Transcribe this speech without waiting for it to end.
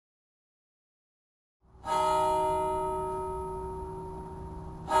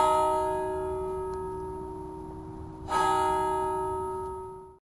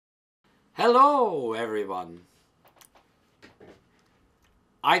Hello everyone.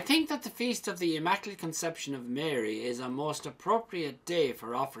 I think that the Feast of the Immaculate Conception of Mary is a most appropriate day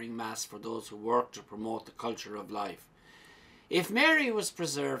for offering Mass for those who work to promote the culture of life. If Mary was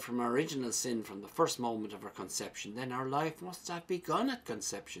preserved from her original sin from the first moment of her conception, then her life must have begun at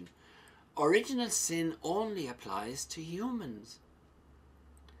conception. Original sin only applies to humans.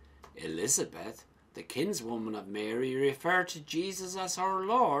 Elizabeth, the kinswoman of Mary, referred to Jesus as her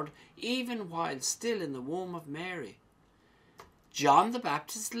Lord even while still in the womb of Mary. John the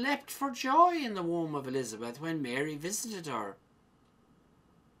Baptist leapt for joy in the womb of Elizabeth when Mary visited her.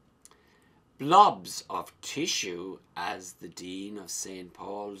 Blobs of tissue, as the Dean of St.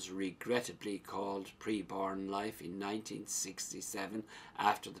 Paul's regrettably called preborn life in 1967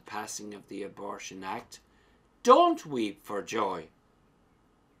 after the passing of the Abortion Act, don't weep for joy.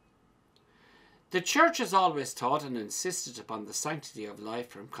 The Church has always taught and insisted upon the sanctity of life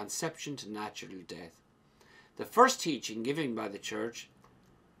from conception to natural death. The first teaching given by the Church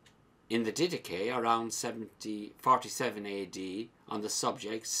in the Didache around 47 AD on the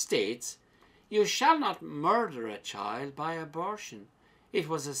subject states, "You shall not murder a child by abortion." It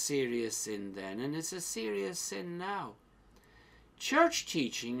was a serious sin then, and it's a serious sin now. Church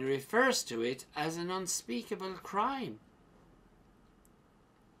teaching refers to it as an unspeakable crime.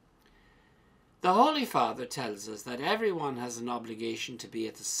 The Holy Father tells us that everyone has an obligation to be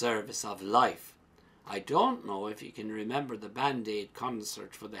at the service of life. I don't know if you can remember the Band-Aid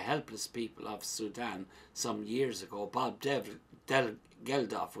concert for the helpless people of Sudan some years ago. Bob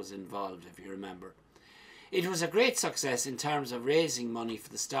Geldof was involved, if you remember. It was a great success in terms of raising money for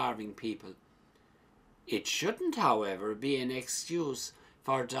the starving people. It shouldn't, however, be an excuse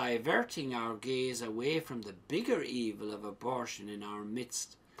for diverting our gaze away from the bigger evil of abortion in our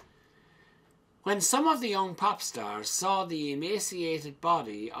midst. When some of the young pop stars saw the emaciated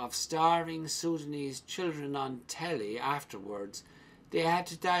body of starving Sudanese children on telly afterwards, they had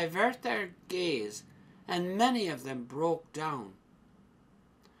to divert their gaze, and many of them broke down.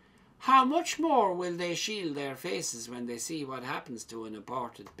 How much more will they shield their faces when they see what happens to an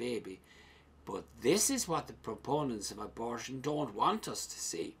aborted baby? But this is what the proponents of abortion don't want us to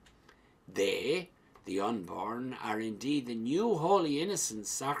see. They, the unborn, are indeed the new holy innocents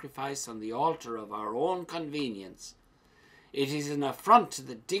sacrificed on the altar of our own convenience. It is an affront to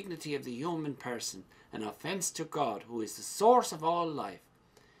the dignity of the human person, an offence to God, who is the source of all life.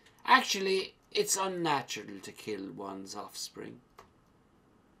 Actually, it's unnatural to kill one's offspring.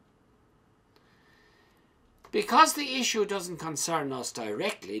 Because the issue doesn't concern us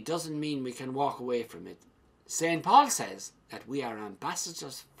directly doesn't mean we can walk away from it. St. Paul says that we are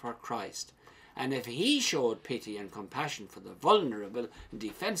ambassadors for Christ, and if he showed pity and compassion for the vulnerable and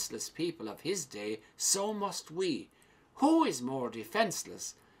defenceless people of his day, so must we. Who is more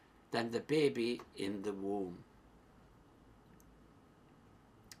defenceless than the baby in the womb?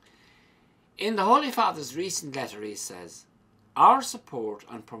 In the Holy Father's recent letter he says, "Our support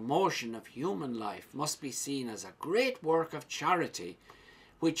and promotion of human life must be seen as a great work of charity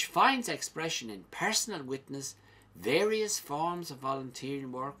which finds expression in personal witness, various forms of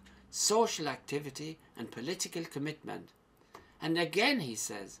volunteering work, social activity and political commitment." And again he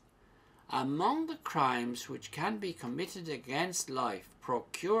says, "Among the crimes which can be committed against life,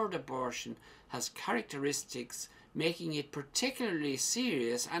 procured abortion has characteristics making it particularly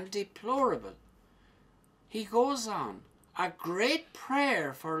serious and deplorable." He goes on, "A great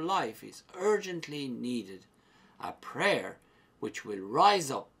prayer for life is urgently needed, a prayer which will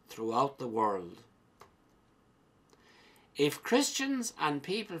rise up throughout the world." If Christians and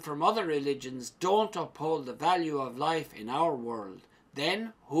people from other religions don't uphold the value of life in our world,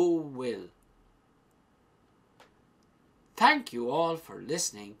 then who will? Thank you all for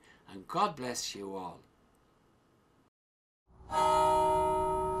listening, and God bless you all.